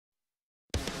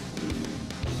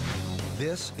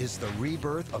This is the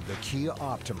rebirth of the Kia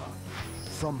Optima.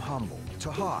 From humble to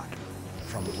hot,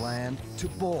 from bland to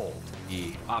bold.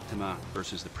 The Optima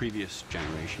versus the previous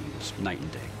generation was night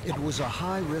and day. It was a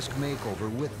high-risk makeover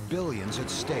with billions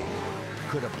at stake.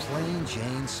 Could a plain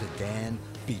Jane sedan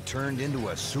be turned into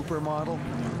a supermodel?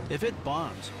 If it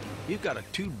bombs, you've got a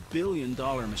 $2 billion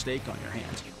mistake on your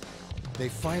hands. They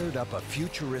fired up a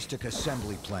futuristic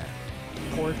assembly plant,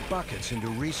 poured buckets into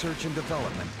research and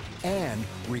development, and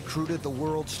recruited the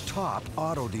world's top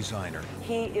auto designer.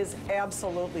 He is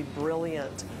absolutely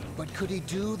brilliant. But could he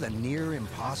do the near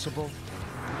impossible?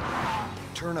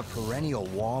 Turn a perennial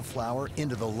wallflower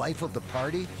into the life of the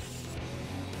party?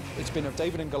 It's been a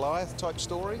David and Goliath type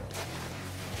story.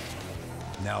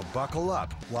 Now buckle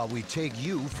up while we take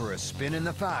you for a spin in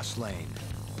the fast lane.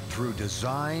 Through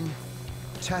design,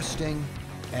 testing,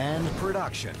 and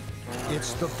production,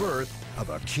 it's the birth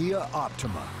of a Kia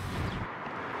Optima.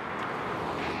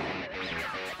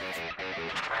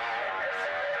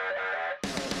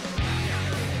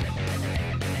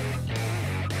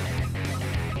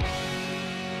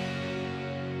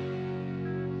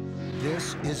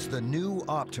 This is the new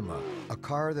Optima, a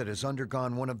car that has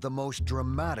undergone one of the most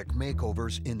dramatic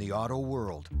makeovers in the auto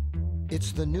world.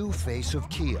 It's the new face of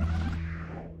Kia.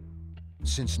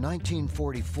 Since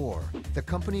 1944, the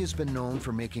company has been known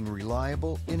for making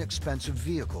reliable, inexpensive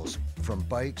vehicles, from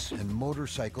bikes and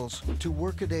motorcycles to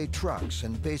workaday trucks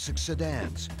and basic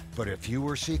sedans. But if you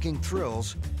were seeking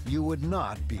thrills, you would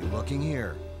not be looking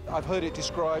here. I've heard it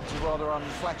described rather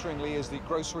unflatteringly as the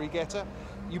grocery getter.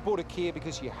 You bought a Kia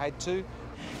because you had to.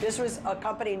 This was a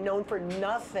company known for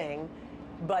nothing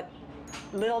but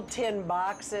little tin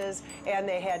boxes, and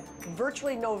they had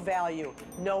virtually no value,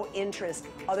 no interest,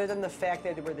 other than the fact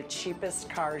that they were the cheapest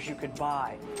cars you could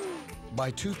buy.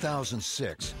 By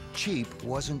 2006, cheap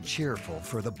wasn't cheerful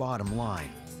for the bottom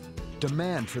line.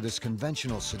 Demand for this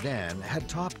conventional sedan had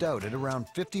topped out at around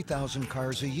 50,000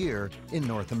 cars a year in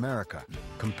North America.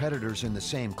 Competitors in the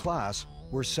same class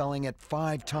were selling at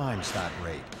 5 times that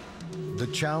rate. The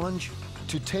challenge?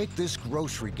 To take this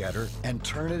grocery getter and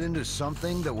turn it into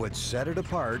something that would set it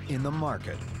apart in the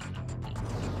market.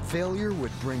 Failure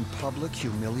would bring public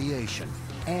humiliation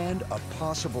and a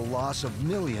possible loss of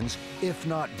millions, if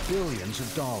not billions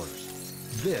of dollars.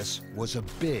 This was a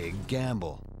big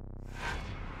gamble.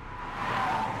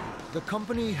 The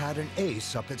company had an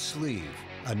ace up its sleeve,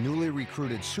 a newly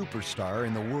recruited superstar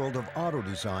in the world of auto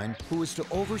design who was to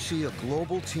oversee a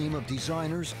global team of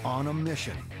designers on a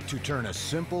mission to turn a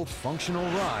simple, functional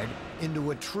ride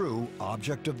into a true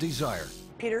object of desire.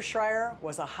 Peter Schreier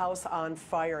was a house on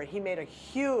fire. He made a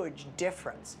huge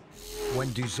difference.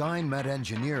 When design met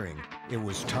engineering, it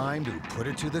was time to put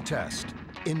it to the test.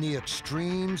 In the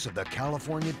extremes of the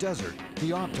California desert,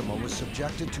 the Optima was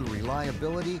subjected to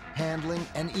reliability, handling,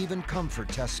 and even comfort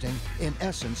testing. In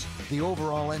essence, the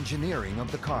overall engineering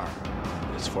of the car.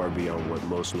 It's far beyond what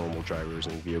most normal drivers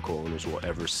and vehicle owners will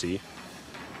ever see.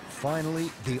 Finally,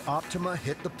 the Optima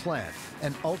hit the plant,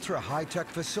 an ultra-high-tech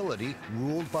facility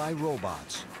ruled by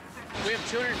robots. We have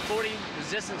 240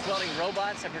 resistance welding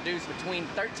robots that produce between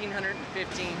 1,300 and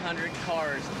 1,500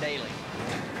 cars daily.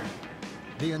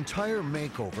 The entire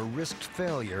makeover risked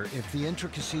failure if the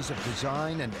intricacies of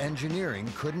design and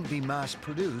engineering couldn't be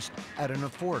mass-produced at an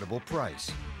affordable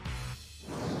price.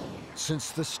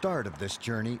 Since the start of this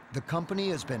journey, the company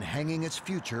has been hanging its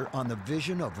future on the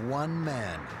vision of one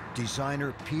man,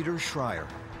 designer Peter Schreier.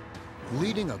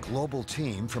 Leading a global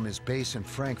team from his base in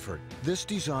Frankfurt, this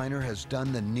designer has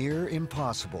done the near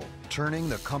impossible, turning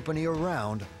the company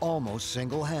around almost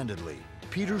single-handedly.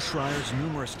 Peter Schreier's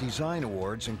numerous design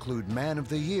awards include Man of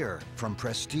the Year from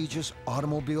prestigious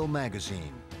Automobile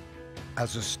magazine.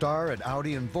 As a star at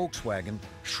Audi and Volkswagen,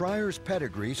 Schreier's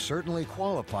pedigree certainly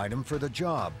qualified him for the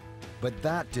job. But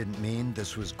that didn't mean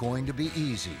this was going to be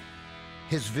easy.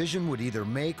 His vision would either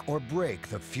make or break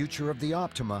the future of the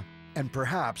Optima, and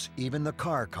perhaps even the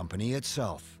car company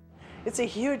itself. It's a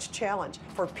huge challenge.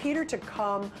 For Peter to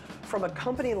come from a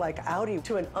company like Audi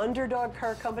to an underdog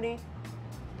car company,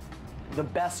 the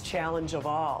best challenge of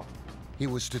all. He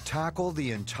was to tackle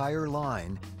the entire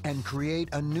line and create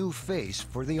a new face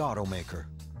for the automaker.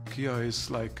 Kia is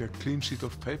like a clean sheet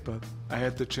of paper. I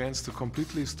had the chance to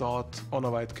completely start on a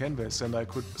white canvas, and I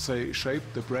could say shape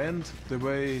the brand the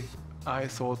way I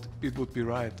thought it would be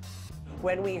right.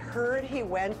 When we heard he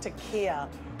went to Kia,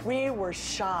 we were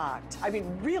shocked. I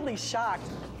mean, really shocked.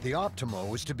 The Optima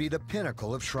was to be the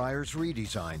pinnacle of Schreier's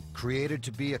redesign, created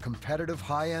to be a competitive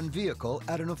high-end vehicle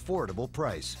at an affordable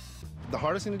price. The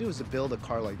hardest thing to do is to build a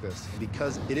car like this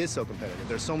because it is so competitive.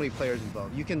 There's so many players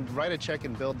involved. You can write a check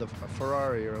and build a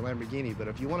Ferrari or a Lamborghini, but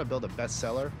if you want to build a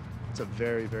bestseller, It's a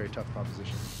very, very tough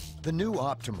proposition. The new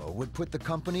Optima would put the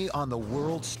company on the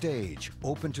world stage,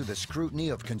 open to the scrutiny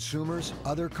of consumers,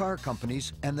 other car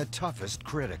companies, and the toughest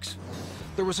critics.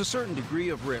 There was a certain degree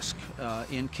of risk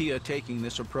in Kia taking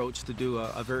this approach to do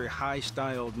a very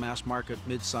high-styled, mass-market,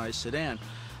 mid-size sedan.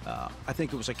 I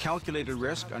think it was a calculated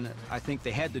risk, and I think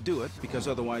they had to do it because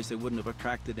otherwise they wouldn't have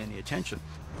attracted any attention.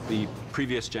 The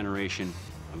previous generation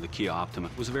of the Kia Optima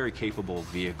was a very capable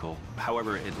vehicle.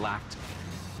 However, it lacked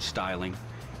styling,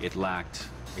 it lacked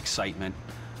excitement.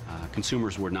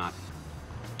 Consumers were not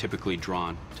typically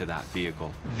drawn to that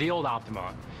vehicle. The old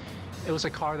Optima, it was a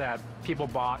car that people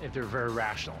bought if they're very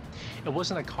rational. It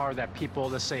wasn't a car that people,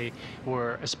 let's say,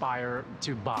 were aspire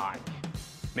to buy.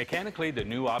 Mechanically, the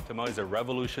new Optima is a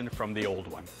revolution from the old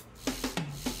one.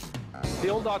 The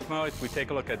old Optima, if we take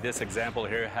a look at this example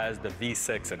here, has the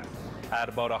V6 in it, at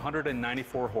about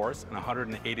 194 horse and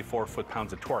 184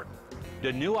 foot-pounds of torque.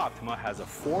 The new Optima has a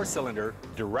 4-cylinder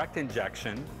direct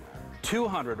injection,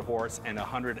 200 horse and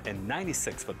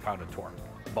 196 foot-pound of torque.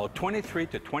 About 23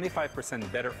 to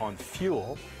 25% better on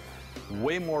fuel,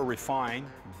 way more refined,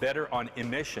 better on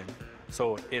emission,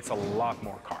 so it's a lot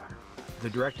more car. The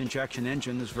direct injection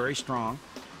engine is very strong.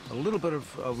 A little bit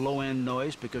of low-end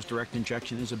noise because direct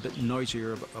injection is a bit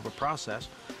noisier of a process,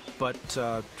 but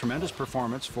tremendous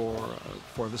performance for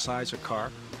the size of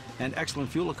car, and excellent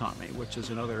fuel economy, which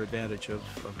is another advantage of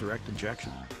direct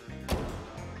injection.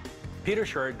 Peter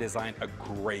Schreier designed a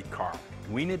great car.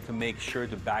 We need to make sure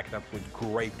to back it up with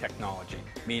great technology,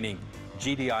 meaning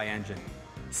GDI engine,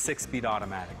 6-speed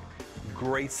automatic,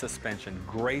 great suspension,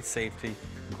 great safety,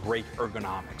 great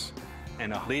ergonomics,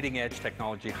 and a leading-edge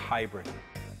technology hybrid.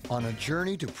 On a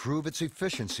journey to prove its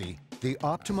efficiency, the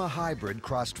Optima Hybrid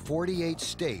crossed 48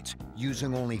 states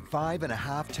using only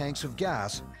 5.5 tanks of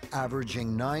gas,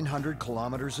 averaging 900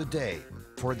 kilometers a day.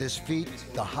 For this feat,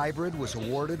 the Hybrid was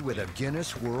awarded with a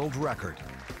Guinness World Record.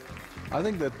 I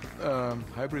think that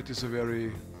hybrid is a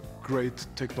very great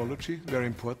technology, very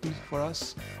important for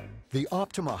us. The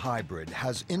Optima Hybrid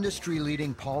has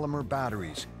industry-leading polymer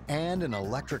batteries and an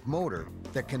electric motor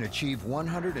that can achieve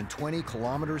 120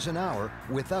 kilometers an hour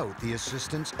without the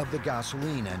assistance of the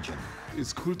gasoline engine.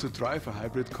 It's cool to drive a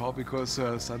hybrid car because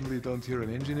suddenly you don't hear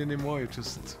an engine anymore, you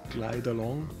just glide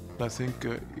along. I think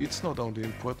it's not only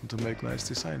important to make nice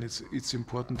design, it's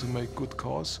important to make good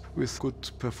cars with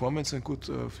good performance and good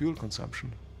fuel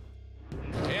consumption.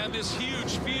 And this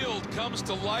huge field comes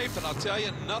to life, and I'll tell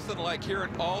you, nothing like hearing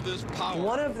all this power.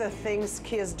 One of the things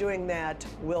Kia's doing that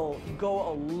will go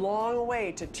a long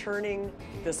way to turning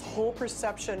this whole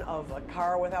perception of a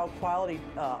car without quality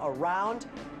around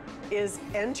is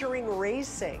entering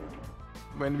racing.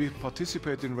 When we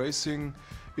participate in racing,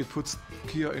 it puts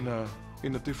Kia in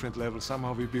a different level.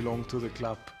 Somehow we belong to the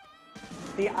club.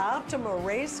 The Optima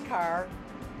race car,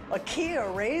 a Kia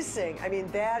Racing, I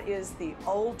mean, that is the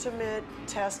ultimate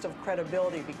test of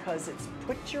credibility because it's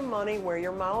put your money where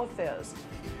your mouth is.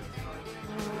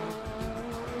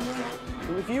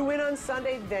 If you win on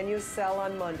Sunday, then you sell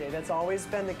on Monday. That's always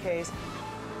been the case.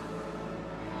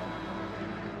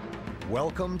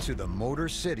 Welcome to the Motor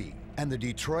City and the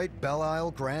Detroit Belle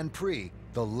Isle Grand Prix,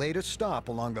 the latest stop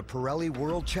along the Pirelli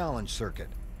World Challenge circuit.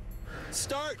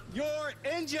 Start your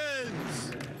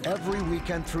engines! Every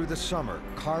weekend through the summer,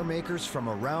 car makers from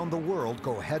around the world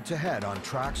go head-to-head on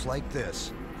tracks like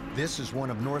this. This is one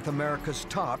of North America's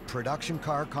top production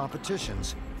car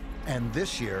competitions, and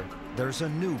this year, there's a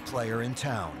new player in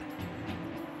town.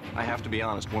 I have to be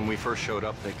honest, when we first showed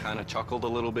up, they kind of chuckled a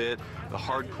little bit. The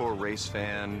hardcore race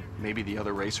fan, maybe the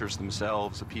other racers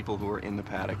themselves, the people who were in the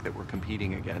paddock that we're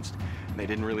competing against, they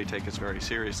didn't really take us very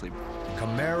seriously.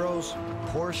 Camaros,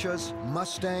 Porsches,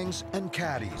 Mustangs, and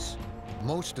Caddies.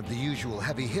 Most of the usual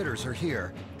heavy hitters are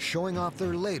here, showing off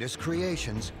their latest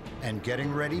creations and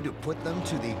getting ready to put them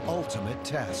to the ultimate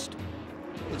test.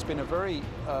 It's been a very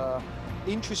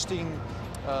interesting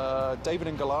David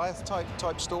and Goliath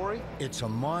type story. It's a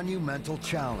monumental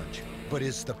challenge, but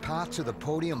is the path to the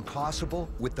podium possible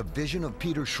with the vision of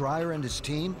Peter Schreier and his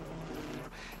team?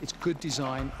 It's good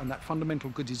design, and that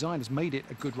fundamental good design has made it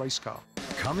a good race car.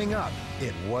 Coming up,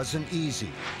 it wasn't easy.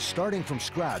 Starting from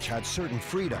scratch had certain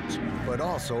freedoms, but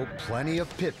also plenty of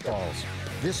pitfalls.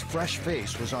 This fresh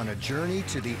face was on a journey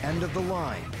to the end of the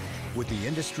line. Would the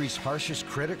industry's harshest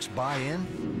critics buy in?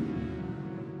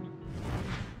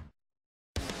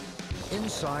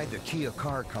 Inside the Kia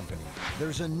car company,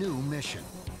 there's a new mission: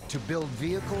 to build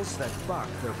vehicles that buck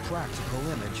their practical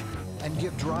image and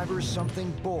give drivers something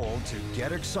bold to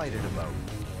get excited about.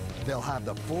 They'll have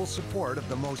the full support of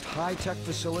the most high-tech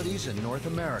facilities in North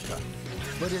America.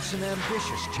 But it's an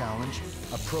ambitious challenge,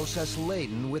 a process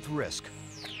laden with risk.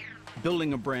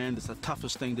 Building a brand is the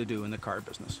toughest thing to do in the car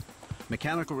business.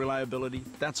 Mechanical reliability,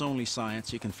 that's only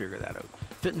science, you can figure that out.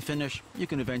 Fit and finish, you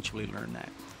can eventually learn that.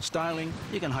 Styling,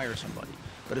 you can hire somebody.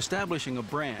 But establishing a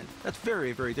brand, that's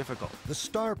very, very difficult. The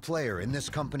star player in this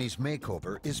company's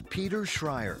makeover is Peter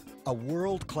Schreier, a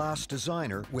world-class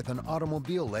designer with an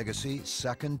automobile legacy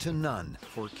second to none.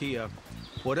 For Kia,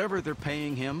 whatever they're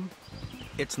paying him,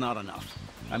 it's not enough.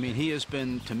 I mean, he has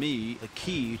been, to me, a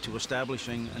key to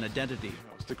establishing an identity.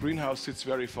 The greenhouse sits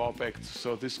very far back,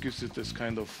 so this gives it this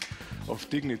kind of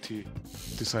dignity.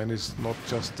 Design is not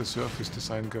just the surface,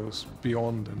 design goes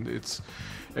beyond, and it's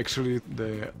actually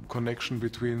the connection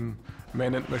between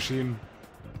man and machine.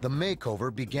 The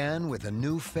makeover began with a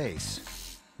new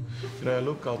face. You know, I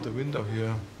look out the window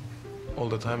here all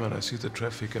the time and I see the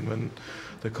traffic, and when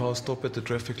the cars stop at the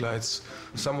traffic lights,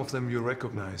 some of them you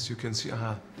recognize. You can see,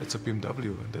 aha, that's a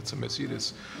BMW and that's a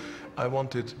Mercedes. I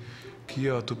wanted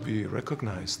Kia to be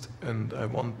recognized, and I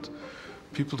want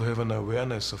people to have an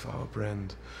awareness of our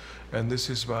brand. And this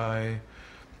is why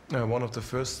one of the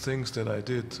first things that I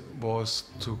did was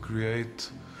to create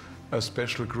a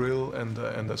special grille and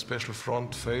a special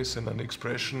front face and an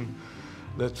expression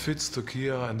that fits to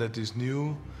Kia and that is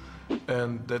new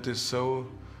and that is so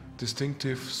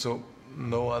distinctive, so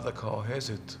no other car has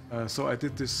it. So I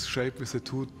did this shape with the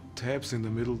two tabs in the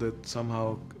middle that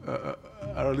somehow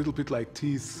are a little bit like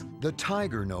teeth. The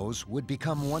tiger nose would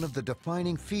become one of the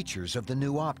defining features of the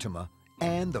new Optima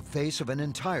and the face of an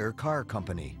entire car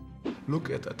company.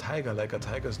 Look at a tiger, like a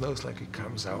tiger's nose, like it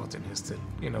comes out and has the,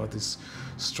 you know, this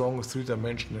strong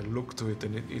three-dimensional look to it,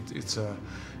 and it's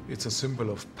a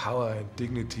symbol of power and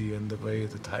dignity and the way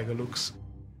the tiger looks.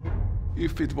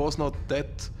 If it was not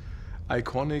that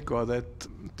iconic or that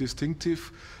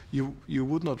distinctive, you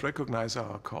would not recognize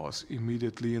our cars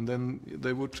immediately, and then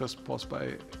they would just pass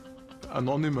by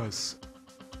anonymous.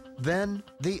 Then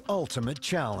the ultimate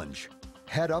challenge.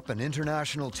 Head up an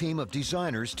international team of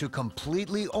designers to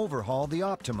completely overhaul the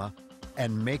Optima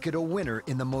and make it a winner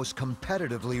in the most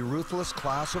competitively ruthless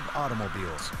class of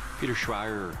automobiles. Peter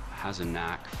Schreier has a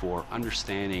knack for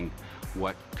understanding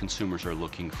what consumers are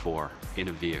looking for in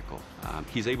a vehicle.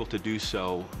 He's able to do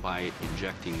so by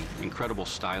injecting incredible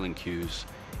styling cues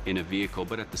in a vehicle,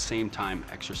 but at the same time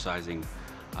exercising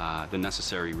the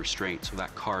necessary restraint so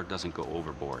that car doesn't go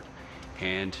overboard.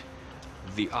 And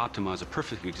the Optima is a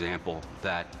perfect example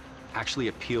that actually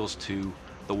appeals to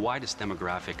the widest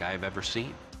demographic I've ever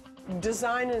seen.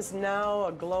 Design is now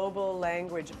a global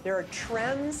language. There are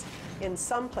trends in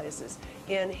some places.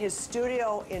 In his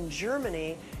studio in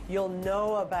Germany, you'll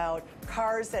know about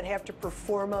cars that have to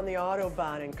perform on the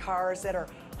Autobahn and cars that are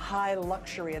high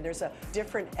luxury, and there's a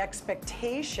different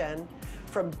expectation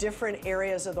from different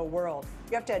areas of the world.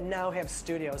 You have to now have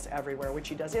studios everywhere, which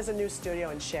he does. He has a new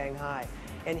studio in Shanghai,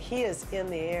 and he is in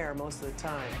the air most of the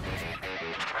time.